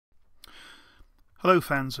Hello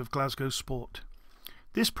fans of Glasgow sport.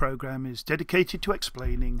 This programme is dedicated to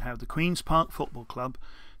explaining how the Queen's Park Football Club,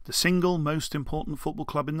 the single most important football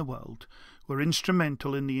club in the world, were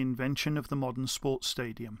instrumental in the invention of the modern sports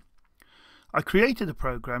stadium. I created the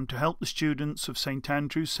programme to help the students of St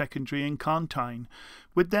Andrew's Secondary in Carntine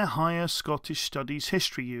with their Higher Scottish Studies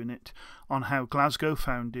History unit on how Glasgow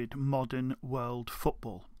founded modern world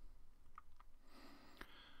football.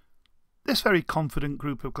 This very confident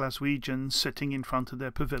group of Glaswegians sitting in front of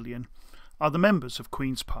their pavilion are the members of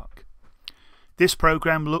Queen's Park. This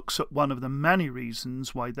programme looks at one of the many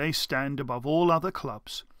reasons why they stand above all other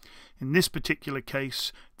clubs, in this particular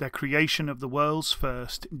case their creation of the world's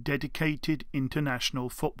first dedicated international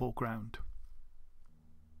football ground.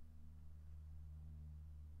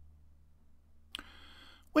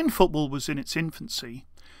 When football was in its infancy,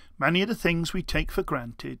 many of the things we take for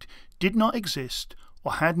granted did not exist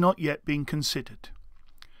or had not yet been considered.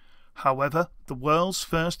 However, the world's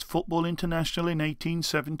first football international in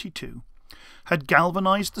 1872 had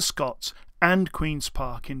galvanised the Scots and Queen's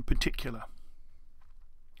Park in particular.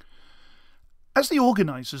 As the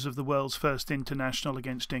organisers of the world's first international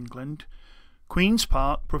against England, Queen's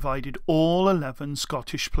Park provided all 11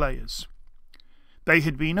 Scottish players. They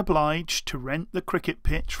had been obliged to rent the cricket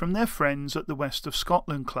pitch from their friends at the West of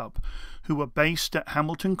Scotland Club, who were based at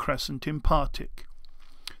Hamilton Crescent in Partick.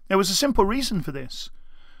 There was a simple reason for this.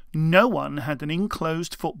 No one had an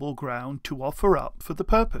enclosed football ground to offer up for the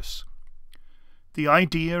purpose. The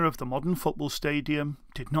idea of the modern football stadium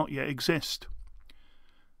did not yet exist.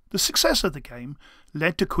 The success of the game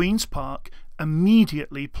led to Queen's Park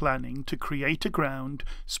immediately planning to create a ground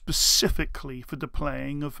specifically for the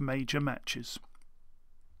playing of major matches.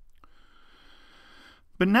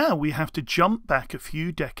 But now we have to jump back a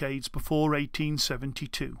few decades before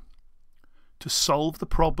 1872. To solve the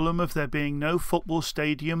problem of there being no football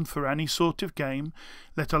stadium for any sort of game,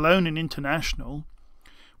 let alone an international,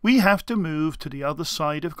 we have to move to the other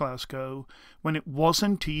side of Glasgow when it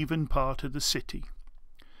wasn't even part of the city.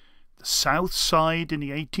 The south side in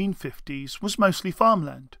the 1850s was mostly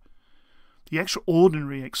farmland. The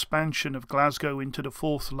extraordinary expansion of Glasgow into the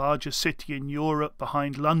fourth largest city in Europe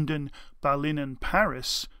behind London, Berlin and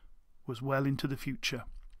Paris was well into the future.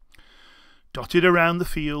 Dotted around the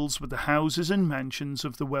fields were the houses and mansions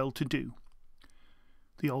of the well-to-do.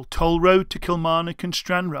 The old toll road to Kilmarnock and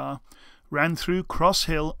Stranraer ran through Cross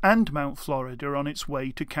Hill and Mount Florida on its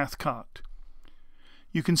way to Cathcart.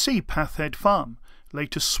 You can see Pathhead Farm,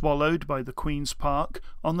 later swallowed by the Queen's Park,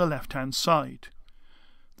 on the left-hand side.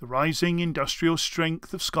 The rising industrial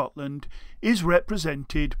strength of Scotland is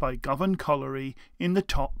represented by Govan Colliery in the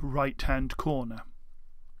top right-hand corner.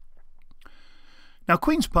 Now,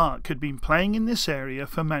 Queen's Park had been playing in this area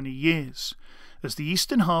for many years, as the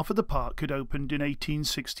eastern half of the park had opened in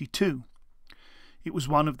 1862. It was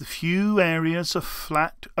one of the few areas of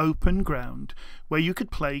flat, open ground where you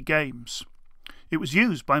could play games. It was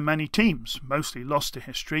used by many teams, mostly lost to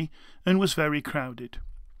history, and was very crowded.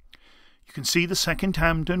 You can see the second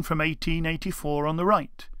Hampden from 1884 on the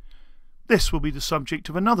right. This will be the subject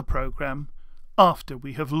of another programme, after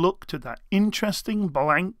we have looked at that interesting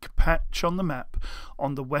blank patch on the map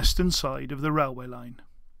on the western side of the railway line.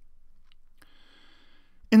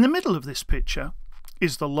 In the middle of this picture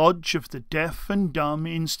is the lodge of the Deaf and Dumb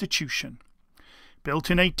Institution. Built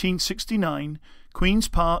in 1869, Queen's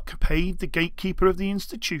Park paid the gatekeeper of the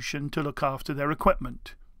institution to look after their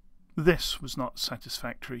equipment. This was not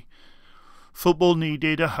satisfactory. Football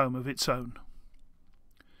needed a home of its own.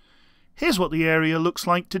 Here's what the area looks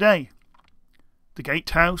like today. The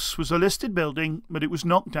gatehouse was a listed building, but it was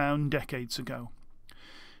knocked down decades ago.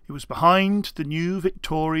 It was behind the new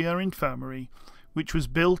Victoria Infirmary, which was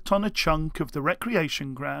built on a chunk of the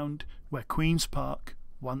recreation ground where Queen's Park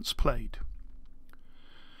once played.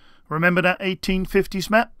 Remember that 1850s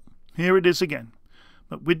map? Here it is again,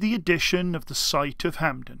 but with the addition of the site of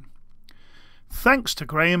Hampden. Thanks to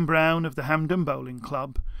Graham Brown of the Hampden Bowling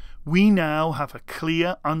Club, we now have a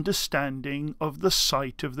clear understanding of the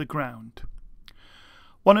site of the ground.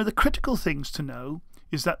 One of the critical things to know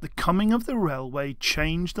is that the coming of the railway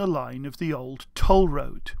changed the line of the old toll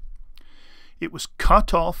road. It was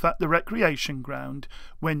cut off at the recreation ground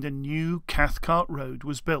when the new Cathcart Road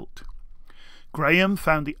was built. Graham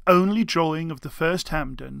found the only drawing of the first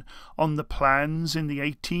Hampden on the plans in the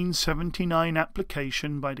 1879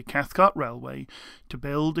 application by the Cathcart Railway to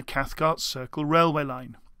build a Cathcart Circle railway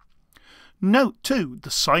line. Note too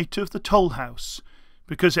the site of the toll house,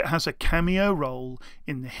 because it has a cameo role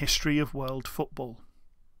in the history of world football.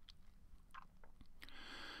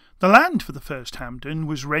 The land for the first Hampden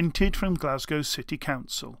was rented from Glasgow City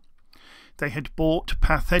Council. they had bought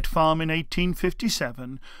Pathhead Farm in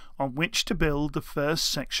 1857, on which to build the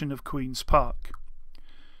first section of Queen's Park.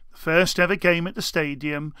 The first ever game at the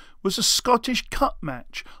stadium was a Scottish Cup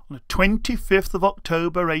match on the 25th of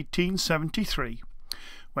October 1873,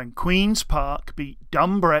 when Queen's Park beat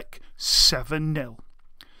Dumbreck 7-0.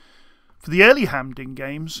 For the early Hampden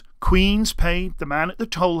games, Queen's paid the man at the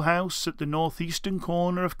toll house at the northeastern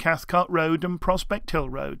corner of Cathcart Road and Prospect Hill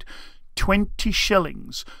Road 20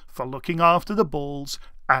 shillings for looking after the balls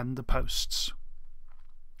and the posts.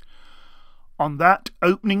 On that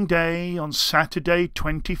opening day, on Saturday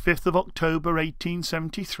 25th of October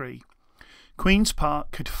 1873, Queen's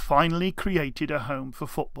Park had finally created a home for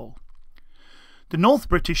football. The North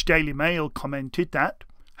British Daily Mail commented that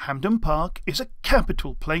Hampden Park is a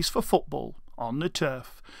capital place for football on the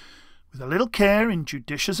turf. With a little care and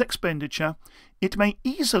judicious expenditure, it may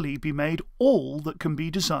easily be made all that can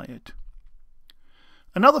be desired.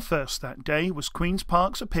 Another first that day was Queen's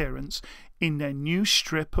Park's appearance in their new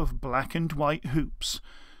strip of black and white hoops,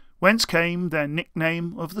 whence came their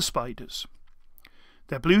nickname of the Spiders.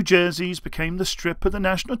 Their blue jerseys became the strip of the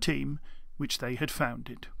national team which they had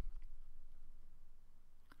founded.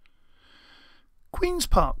 Queen's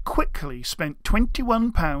Park quickly spent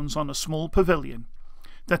 £21 on a small pavilion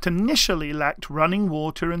that initially lacked running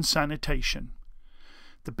water and sanitation.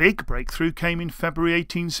 The big breakthrough came in February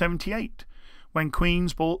 1878, when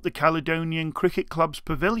Queen's bought the Caledonian Cricket Club's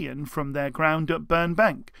pavilion from their ground at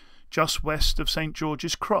Burnbank, just west of St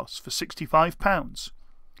George's Cross, for £65.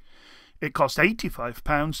 It cost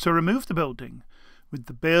 £85 to remove the building, with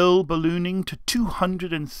the bill ballooning to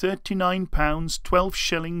 £239, 12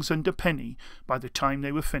 shillings and a penny by the time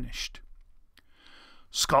they were finished.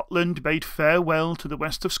 Scotland bade farewell to the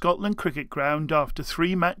West of Scotland cricket ground after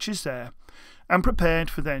 3 matches there, and prepared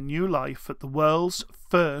for their new life at the world's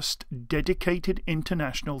first dedicated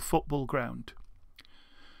international football ground.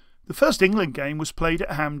 The first England game was played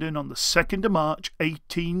at Hampden on the 2nd of March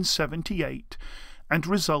 1878, and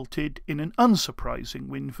resulted in an unsurprising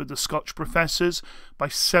win for the Scotch professors by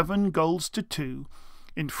 7-2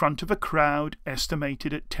 in front of a crowd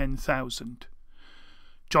estimated at 10,000.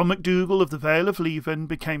 John McDougall of the Vale of Leven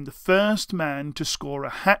became the first man to score a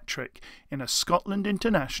hat-trick in a Scotland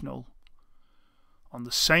international. On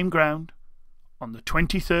the same ground, on the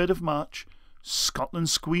 23rd of March, Scotland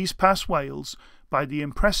squeezed past Wales by the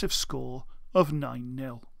impressive score of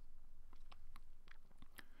 9-0.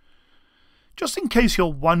 Just in case you're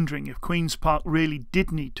wondering if Queen's Park really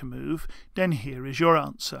did need to move, then here is your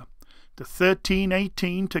answer. The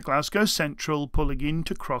 1318 to Glasgow Central pulling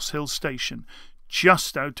into Cross Hill Station,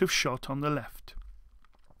 just out of shot on the left.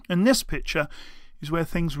 And this picture is where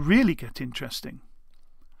things really get interesting.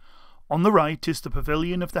 On the right is the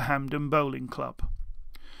pavilion of the Hampden Bowling Club.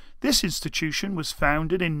 This institution was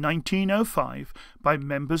founded in 1905 by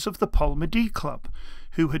members of the Polmadie Club,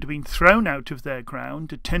 who had been thrown out of their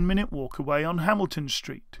ground a 10-minute walk away on Hamilton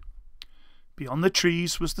Street. Beyond the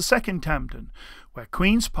trees was the second Hampden, where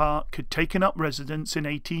Queen's Park had taken up residence in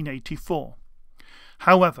 1884.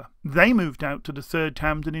 However, they moved out to the third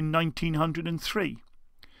Hampden in 1903.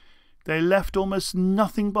 They left almost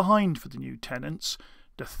nothing behind for the new tenants,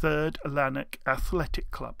 the Third Lanark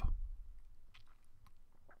Athletic Club.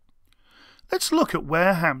 Let's look at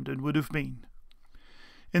where Hampden would have been.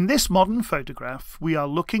 In this modern photograph, we are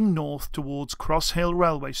looking north towards Cross Hill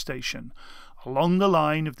Railway Station, along the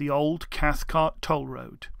line of the old Cathcart Toll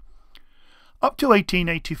Road. Up to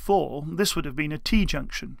 1884, this would have been a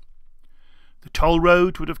T-junction. The toll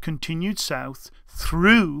road would have continued south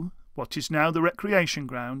through what is now the recreation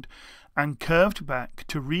ground and curved back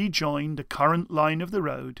to rejoin the current line of the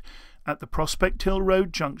road at the Prospect Hill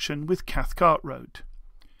Road junction with Cathcart Road.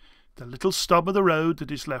 The little stub of the road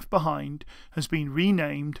that is left behind has been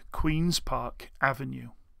renamed Queen's Park Avenue.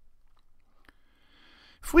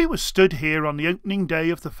 If we were stood here on the opening day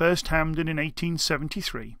of the first Hampden in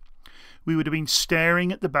 1873, we would have been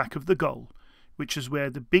staring at the back of the goal, which is where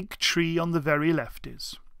the big tree on the very left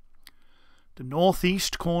is. The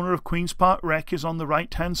northeast corner of Queen's Park Rec is on the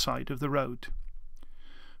right-hand side of the road.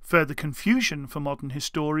 Further confusion for modern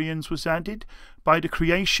historians was added by the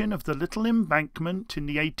creation of the little embankment in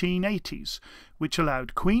the 1880s, which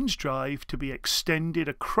allowed Queen's Drive to be extended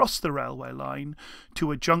across the railway line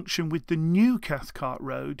to a junction with the new Cathcart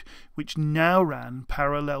Road, which now ran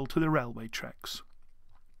parallel to the railway tracks.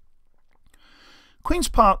 Queen's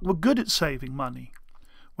Park were good at saving money.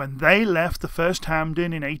 When they left the first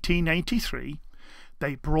Hampden in 1883,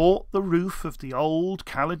 they brought the roof of the old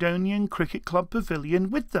Caledonian Cricket Club pavilion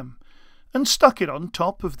with them and stuck it on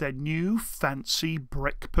top of their new fancy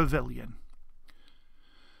brick pavilion.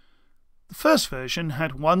 The first version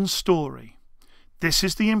had one story, This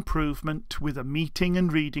is the improvement with a meeting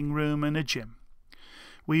and reading room and a gym.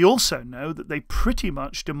 We also know that they pretty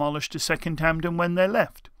much demolished the Second Hampden when they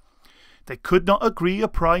left. They could not agree a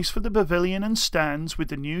price for the pavilion and stands with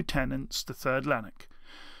the new tenants, the Third Lanark.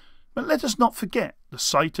 But let us not forget the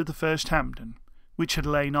site of the First Hampden, which had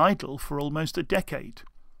lain idle for almost a decade.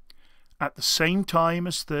 At the same time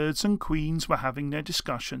as Thirds and Queens were having their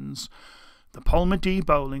discussions, the Polmadie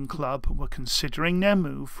Bowling Club were considering their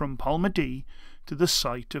move from Polmadie to the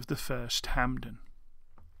site of the First Hampden.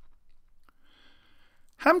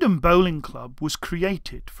 Hampden Bowling Club was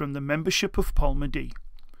created from the membership of Polmadie.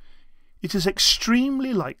 It is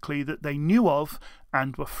extremely likely that they knew of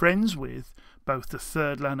and were friends with both the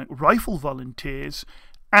Third Lanark Rifle Volunteers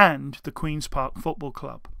and the Queen's Park Football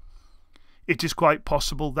Club. It is quite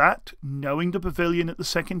possible that, knowing the pavilion at the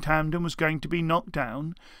Second Hampden was going to be knocked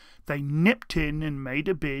down, they nipped in and made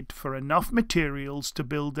a bid for enough materials to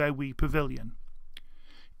build their wee pavilion.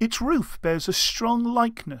 Its roof bears a strong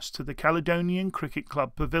likeness to the Caledonian Cricket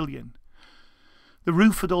Club pavilion. The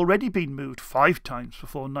roof had already been moved 5 times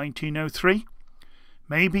before 1903.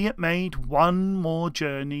 Maybe it made one more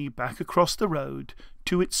journey back across the road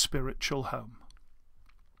to its spiritual home.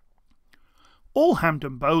 All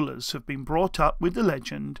Hampden bowlers have been brought up with the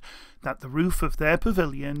legend that the roof of their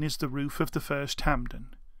pavilion is the roof of the First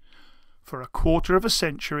Hampden. For a quarter of a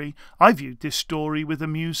century I viewed this story with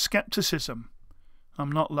amused scepticism.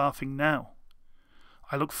 I'm not laughing now.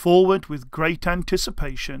 I look forward with great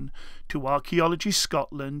anticipation to Archaeology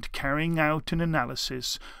Scotland carrying out an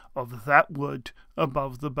analysis of that wood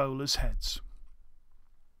above the bowlers' heads.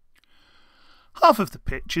 Half of the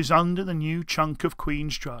pitch is under the new chunk of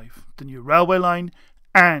Queen's Drive, the new railway line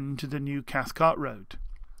and the new Cathcart Road,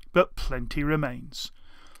 but plenty remains.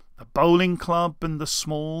 The bowling club and the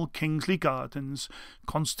small Kingsley Gardens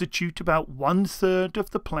constitute about 1/3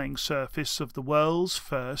 of the playing surface of the world's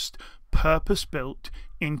first purpose-built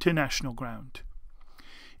international ground.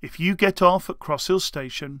 If you get off at Crosshill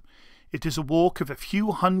Station, it is a walk of a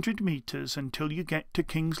few hundred metres until you get to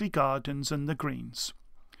Kingsley Gardens and the Greens.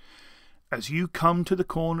 As you come to the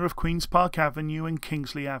corner of Queen's Park Avenue and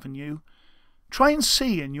Kingsley Avenue, try and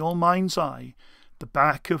see in your mind's eye the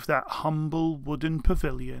back of that humble wooden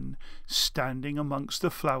pavilion standing amongst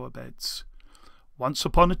the flower beds. Once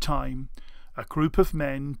upon a time, a group of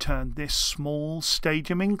men turned this small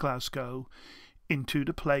stadium in Glasgow into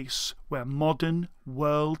the place where modern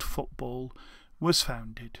world football was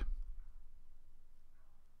founded.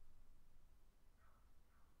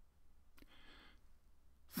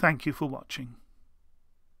 Thank you for watching.